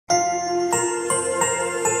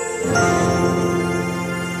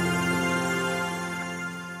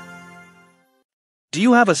Do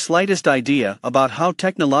you have a slightest idea about how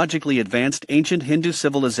technologically advanced ancient Hindu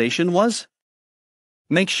civilization was?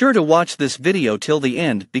 Make sure to watch this video till the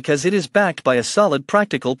end because it is backed by a solid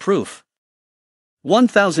practical proof.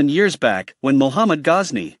 1,000 years back, when Mohamed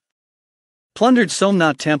Ghazni plundered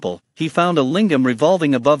Somnath Temple, he found a lingam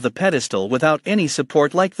revolving above the pedestal without any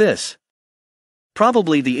support like this.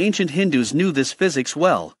 Probably the ancient Hindus knew this physics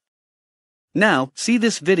well. Now, see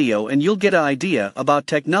this video and you'll get an idea about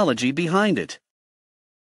technology behind it.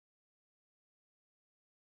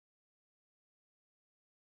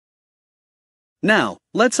 Now,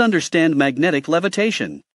 let's understand magnetic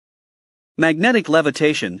levitation. Magnetic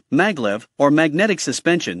levitation, Maglev, or magnetic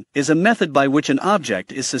suspension, is a method by which an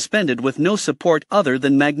object is suspended with no support other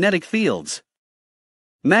than magnetic fields.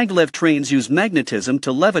 Maglev trains use magnetism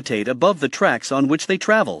to levitate above the tracks on which they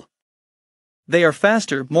travel. They are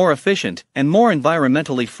faster, more efficient, and more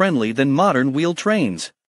environmentally friendly than modern wheel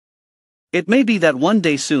trains. It may be that one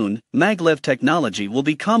day soon, Maglev technology will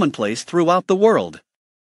be commonplace throughout the world.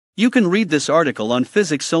 You can read this article on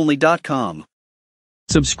physicsonly.com.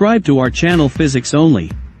 Subscribe to our channel Physics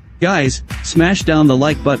Only. Guys, smash down the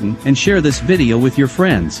like button and share this video with your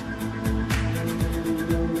friends.